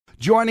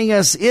Joining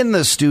us in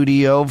the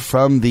studio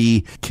from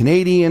the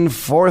Canadian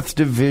 4th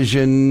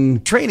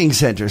Division Training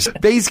Center,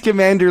 Base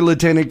Commander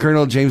Lieutenant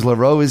Colonel James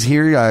LaRoe is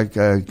here.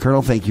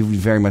 Colonel, thank you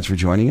very much for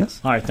joining us.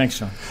 All right, thanks,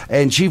 John.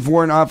 And Cheif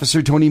Warrant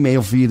Officer Tony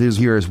Mayfield is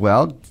here as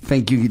well.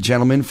 Thank you,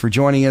 gentlemen, for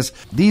joining us.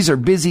 These are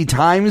busy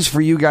times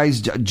for you guys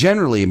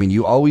generally. I mean,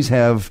 you always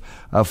have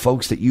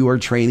folks that you are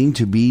training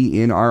to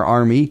be in our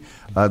Army.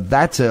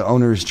 That's an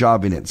owner's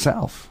job in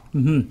itself.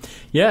 Mm-hmm.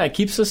 Yeah, it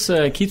keeps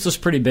us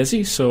pretty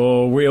busy.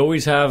 So we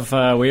always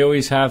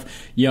have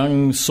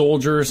young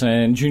soldiers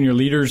and junior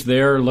leaders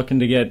there looking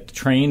to get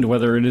trained,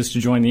 whether it is to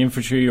join the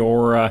infantry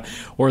or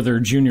their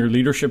junior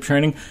leadership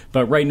training.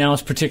 But right now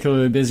it's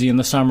particularly busy in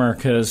the summer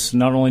because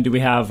not only do we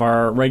have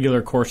our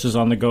regular courses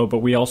on the go, but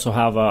we also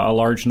have a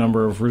large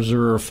number of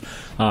reserve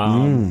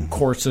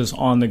courses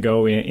on the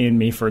go in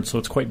Meaford. So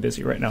it's quite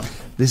busy right now.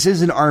 This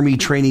is an Army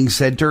training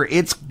center.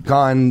 It's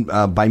gone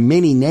by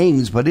many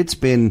names, but it's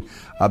been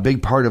a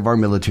big part of our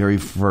military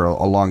for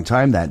a long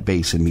time, that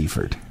base in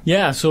Meaford.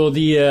 Yeah, so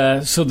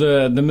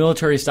the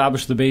military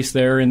established the base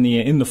there in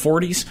the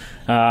 40s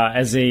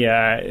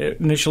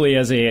initially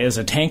as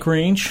a tank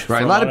range.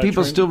 Right, a lot of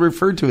people still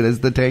refer to it as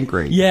the tank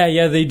range.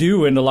 Yeah, they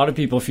do, and a lot of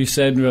people, if you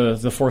said the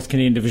 4th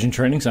Canadian Division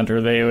Training Center,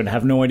 they would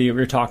have no idea what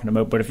you're talking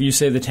about. But if you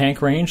say the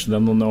tank range,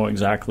 then they'll know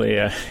exactly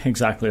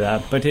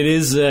that. But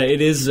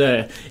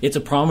it's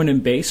a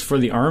prominent base for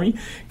the Army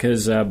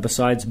because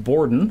besides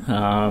Borden,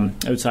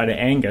 outside of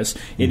Angus,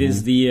 it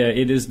is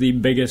the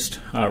biggest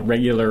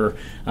regular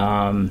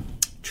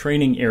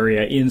training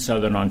area in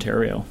Southern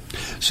Ontario.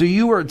 So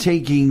you are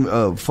taking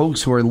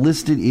folks who are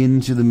enlisted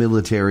into the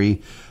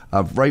military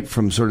right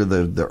from sort of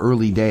the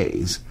early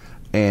days,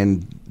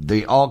 and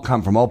they all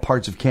come from all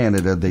parts of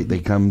Canada. They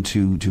come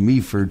to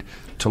Meaford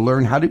to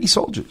learn how to be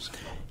soldiers.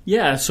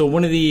 Yeah, so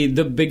one of the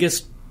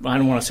biggest, I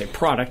don't want to say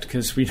product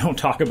because we don't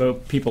talk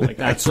about people like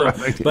that. So,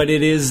 but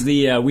it is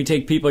we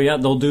take people. Yeah,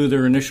 they'll do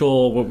their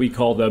initial what we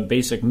call the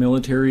basic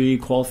military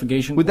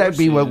qualification. Would that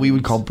be what we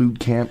would call boot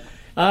camp?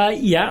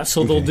 Yeah,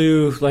 so they'll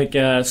do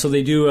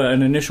they do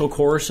an initial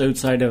course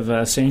outside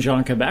of Saint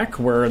Jean, Quebec,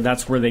 where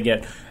that's where they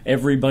get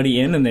everybody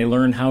in, and they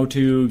learn how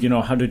to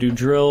do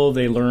drill.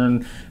 They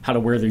learn how to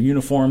wear their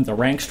uniform, the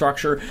rank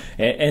structure,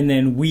 and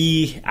then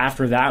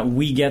after that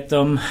we get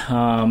them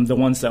the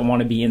ones that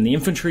want to be in the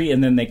infantry,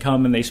 and then they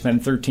come and they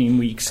spend 13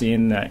 weeks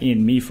in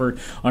Meaford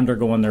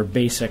undergoing their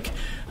basic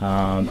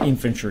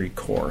infantry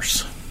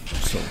course.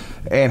 So.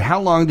 And how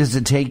long does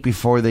it take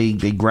before they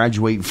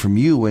graduate from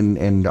you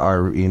and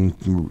are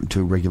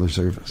into regular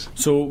service?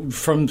 So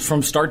from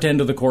start to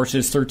end of the course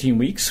is 13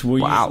 weeks.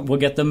 Wow. We'll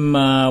get them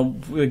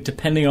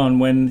depending on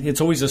when.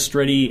 It's always a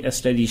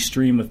steady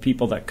stream of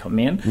people that come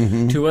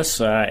in to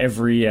us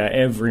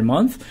every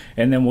month,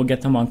 and then we'll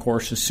get them on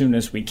course as soon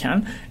as we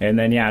can. And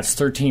then it's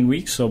 13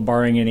 weeks. So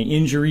barring any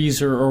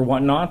injuries or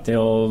whatnot,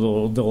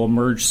 they'll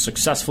emerge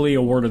successfully,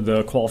 awarded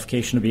the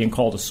qualification of being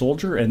called a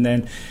soldier, and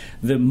then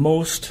the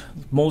most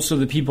of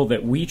the people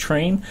that we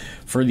train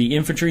for the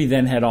infantry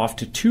then head off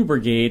to 2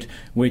 Brigade,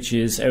 which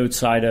is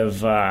outside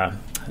of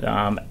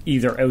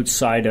either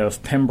outside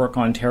of Pembroke,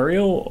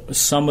 Ontario.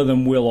 Some of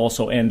them will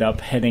also end up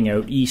heading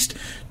out east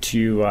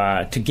to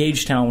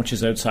Gagetown, which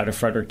is outside of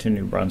Fredericton,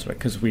 New Brunswick,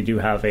 because we do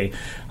have a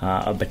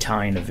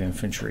battalion of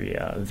infantry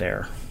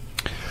there.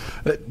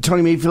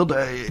 Tony Mayfield,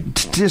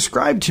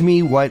 describe to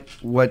me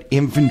what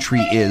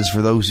infantry is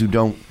for those who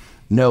don't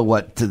know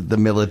what the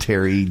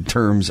military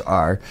terms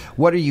are.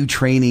 What are you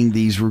training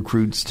these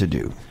recruits to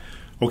do?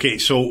 Okay,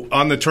 so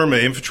on the term of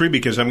infantry,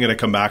 because I'm going to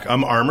come back,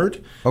 I'm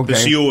armored. Okay.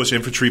 The CO is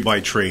infantry by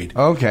trade.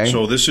 Okay.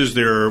 So this is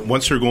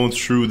once they're going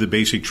through the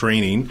basic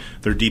training,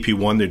 their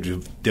DP1, their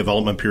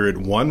development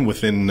period 1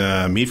 within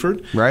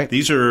Meaford. Right.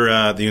 These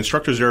are, the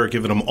instructors there are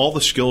giving them all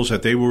the skills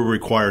that they will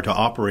require to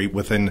operate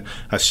within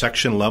a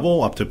section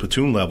level up to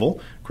platoon level.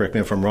 Correct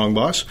me if I'm wrong,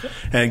 boss.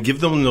 And give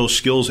them those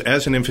skills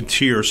as an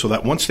infantier so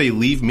that once they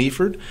leave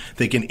Meaford,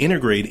 they can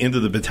integrate into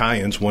the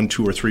battalions, 1,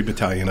 2, or 3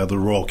 battalion of the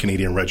Royal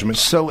Canadian Regiment.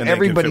 So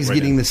everybody's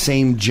getting the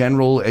same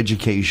general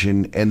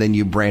education, and then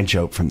you branch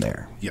out from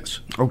there.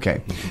 Yes.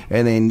 Okay.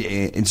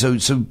 And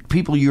so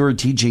people you're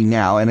teaching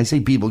now, and I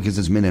say people because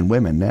it's men and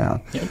women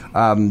now,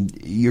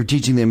 you're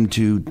teaching them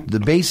to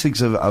the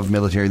basics of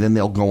military, then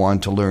they'll go on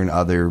to learn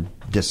other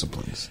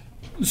disciplines.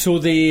 So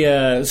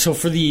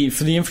for the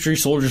infantry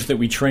soldiers that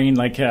we train,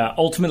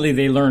 ultimately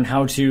they learn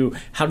how to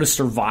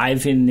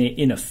survive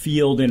in a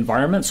field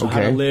environment. So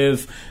how to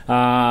live,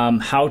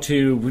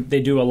 they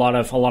do a lot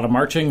of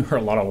marching or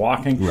a lot of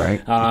walking.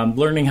 Right.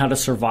 Learning how to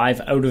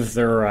survive out of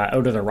their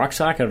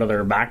rucksack, out of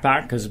their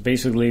backpack, because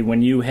basically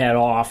when you head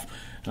off.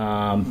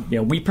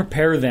 We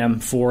prepare them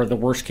for the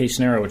worst case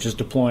scenario, which is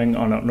deploying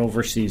on an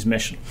overseas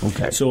mission.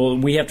 Okay. So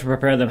we have to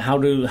prepare them how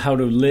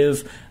to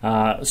live,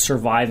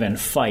 survive, and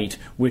fight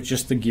with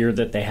just the gear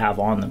that they have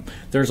on them.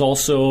 There's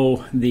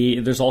also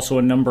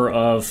a number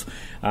of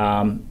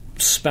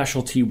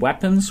specialty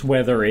weapons,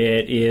 whether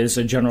it is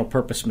a general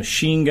purpose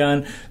machine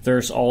gun.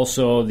 There's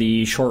also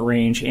the short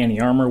range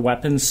anti-armor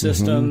weapons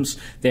systems.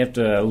 They have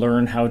to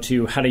learn how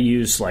to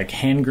use like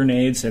hand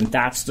grenades, and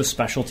that's the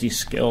specialty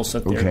skills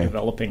that they're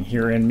developing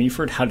here in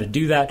Meaford, how to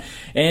do that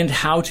and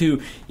how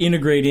to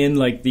integrate in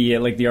like the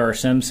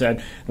RSM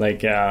said,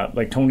 like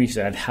Tony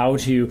said, how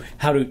to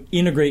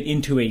integrate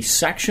into a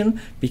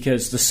section,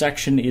 because the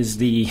section is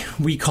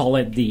we call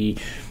it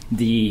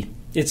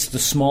it's the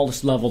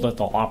smallest level that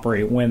they'll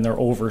operate when they're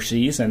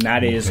overseas, and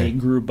that is a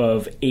group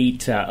of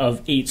eight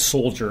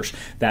soldiers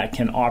that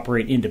can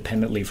operate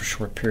independently for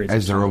short periods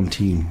as of time. their own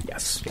team.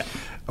 Yes. Yeah.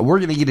 We're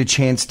going to get a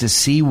chance to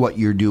see what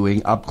you're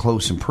doing up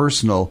close and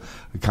personal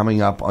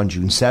coming up on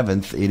June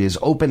 7th. It is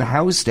open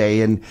house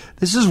day, and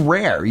this is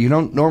rare. You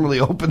don't normally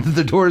open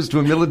the doors to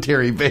a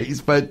military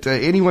base, but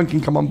anyone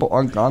can come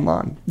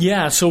online.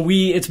 Yeah, so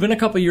it's been a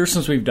couple of years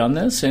since we've done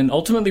this, and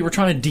ultimately we're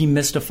trying to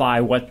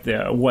demystify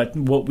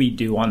what we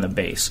do on the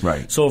base.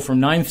 Right. So from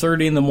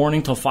 9:30 in the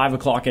morning till 5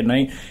 o'clock at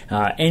night,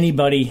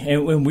 anybody,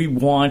 and we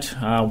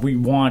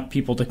want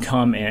people to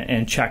come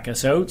and check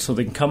us out, so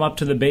they can come up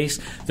to the base.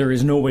 There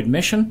is no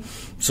admission.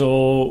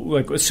 So,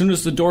 like, as soon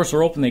as the doors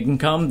are open, they can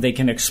come. They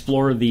can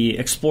explore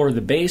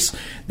the base.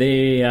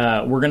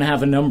 We're going to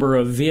have a number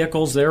of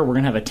vehicles there. We're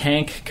going to have a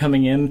tank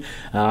coming in.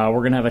 We're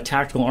going to have a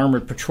tactical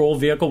armored patrol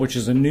vehicle, which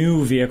is a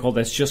new vehicle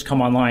that's just come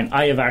online.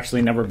 I have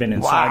actually never been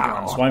inside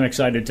one, so I'm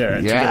excited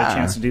to get a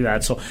chance to do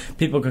that. So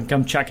people can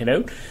come check it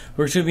out.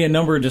 There's going to be a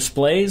number of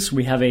displays.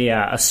 We have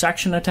a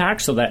section attack,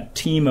 so that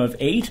team of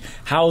 8,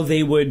 how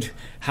they would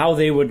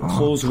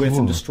close with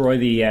and destroy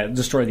the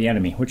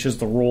enemy, which is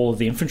the role of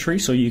the infantry.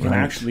 So you can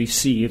actually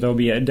see, there'll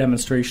be a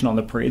demonstration on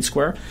the parade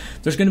square.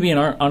 There's going to be an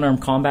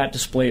unarmed combat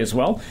display as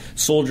well.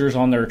 Soldiers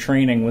on their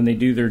training, when they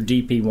do their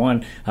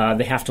DP1,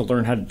 they have to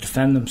learn how to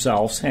defend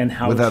themselves and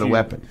how without a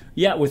weapon.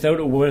 Yeah, without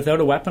a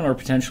weapon, or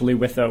potentially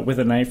with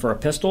a knife or a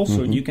pistol.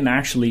 So you can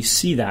actually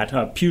see that.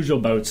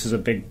 Pugil bouts is a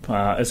big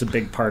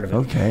part of it.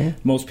 Okay.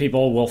 Most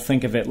people will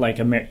think of it like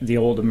the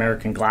old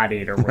American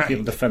Gladiator, where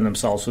people defend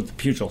themselves with the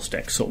pugil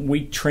stick. So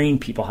we train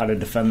people how to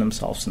defend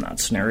themselves in that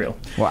scenario.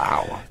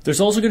 Wow.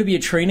 There's also going to be a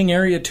training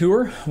area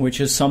tour,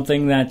 which is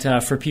something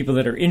that for people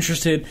that are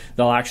interested,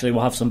 we'll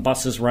have some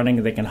buses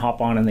running. They can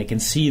hop on and they can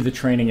see the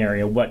training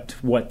area, what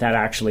that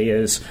actually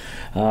is.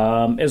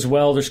 As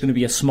well, there's going to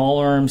be a small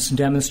arms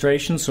demonstration,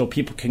 so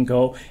people can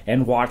go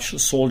and watch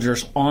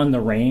soldiers on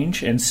the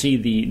range and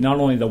see not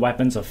only the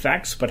weapons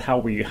effects, but how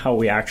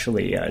we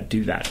actually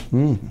do that.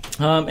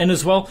 And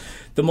as well,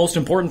 the most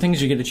important thing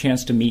is you get a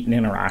chance to meet and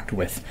interact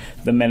with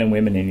the men and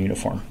women in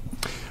uniform.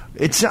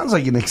 It sounds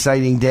like an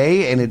exciting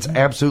day, and it's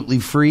absolutely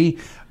free.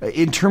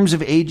 In terms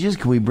of ages,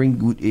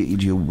 do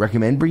you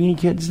recommend bringing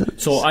kids?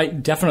 So I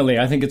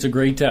think it's a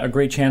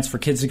great chance for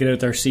kids to get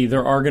out there. See,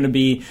 there are going to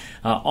be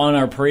on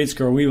our parade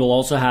square. We will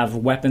also have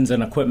weapons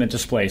and equipment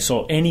display,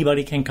 so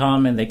anybody can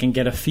come and they can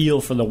get a feel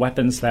for the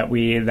weapons that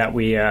we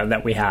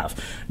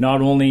have.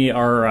 Not only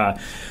are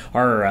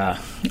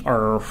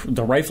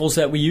the rifles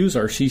that we use,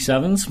 our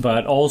C7s,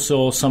 but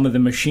also some of the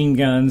machine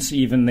guns,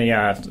 even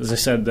as I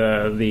said,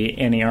 the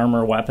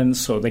anti-armor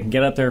weapons, so they can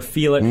get out there,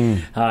 feel it,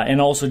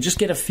 and also just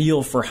get a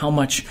feel for how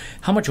much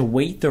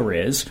weight there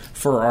is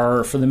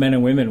for the men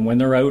and women when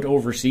they're out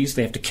overseas.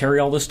 They have to carry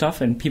all this stuff,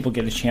 and people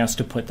get a chance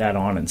to put that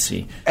on and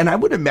see. And I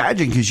would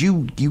imagine, because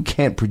you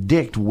can't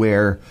predict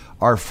where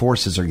our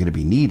forces are going to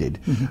be needed,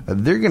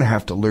 they're going to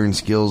have to learn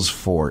skills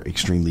for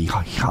extremely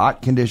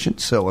hot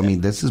conditions. So, I mean,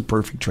 this is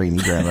perfect training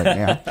ground right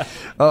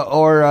now.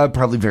 Or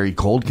probably very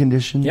cold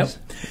conditions. Yep.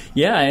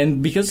 Yeah,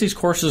 and because these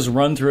courses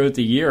run throughout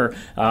the year,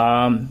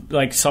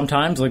 like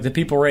sometimes, like the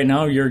people right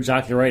now, you're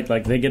exactly right.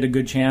 Like they get a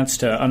good chance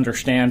to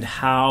understand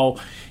how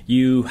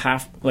you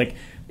have, like,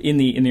 in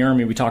the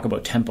Army, we talk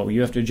about tempo. You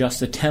have to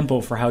adjust the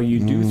tempo for how you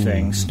do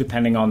things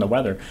depending on the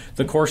weather.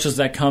 The courses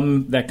that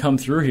come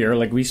through here,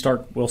 like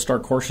we'll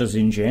start courses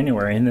in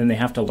January, and then they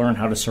have to learn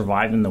how to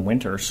survive in the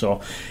winter. So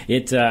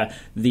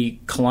the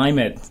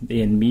climate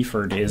in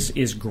Meaford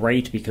is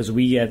great, because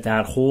we get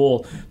the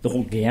whole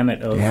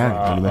gamut of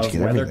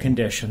weather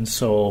conditions.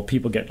 So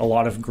people get a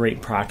lot of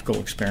great practical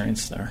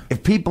experience there.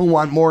 If people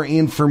want more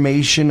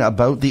information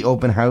about the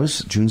open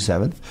house, June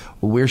 7th,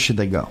 where should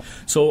they go?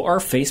 So our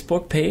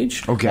Facebook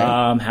page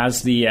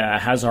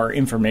has our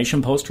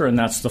information poster, and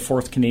that's the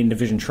 4th Canadian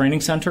Division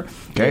Training Center.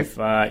 Okay. If,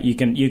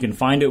 you can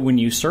find it when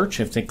you search.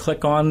 If they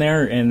click on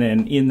there and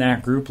then in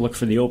that group look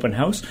for the open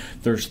house,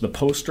 there's the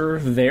poster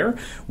there,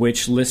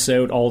 which lists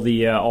out all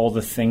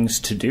the things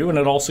to do, and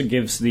it also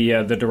gives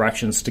the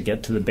directions to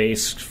get to the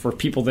base. For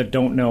people that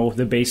don't know,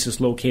 the base is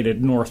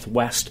located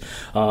northwest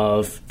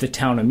of the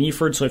town of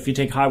Meaford. So if you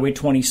take Highway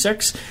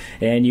 26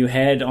 and you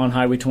head on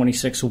Highway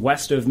 26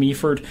 west of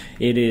Meaford,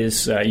 it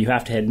is you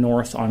have to head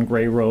north on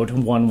Grey Road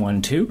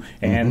 112,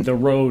 and the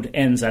road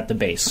ends at the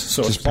base.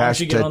 So just as long as past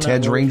you get on that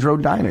Ted's road, Range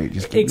Road Diner. You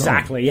just keep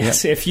exactly. going.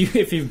 Yes. Yeah.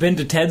 If you've been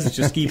to Ted's,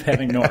 just keep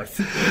heading north.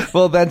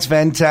 Well, that's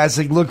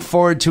fantastic. Look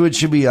forward to it.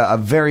 Should be a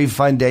very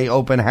fun day.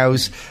 Open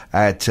house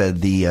at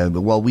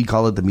we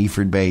call it the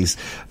Meaford base.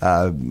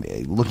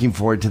 Looking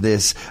forward to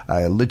this.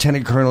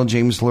 Lieutenant Colonel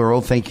James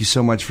Laurel, thank you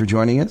so much for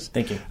joining us.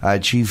 Thank you.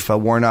 Chief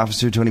Warrant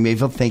Officer Tony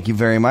Mayfield, thank you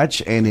very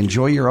much, and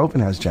enjoy your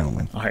open house,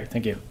 gentlemen. All right.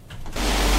 Thank you.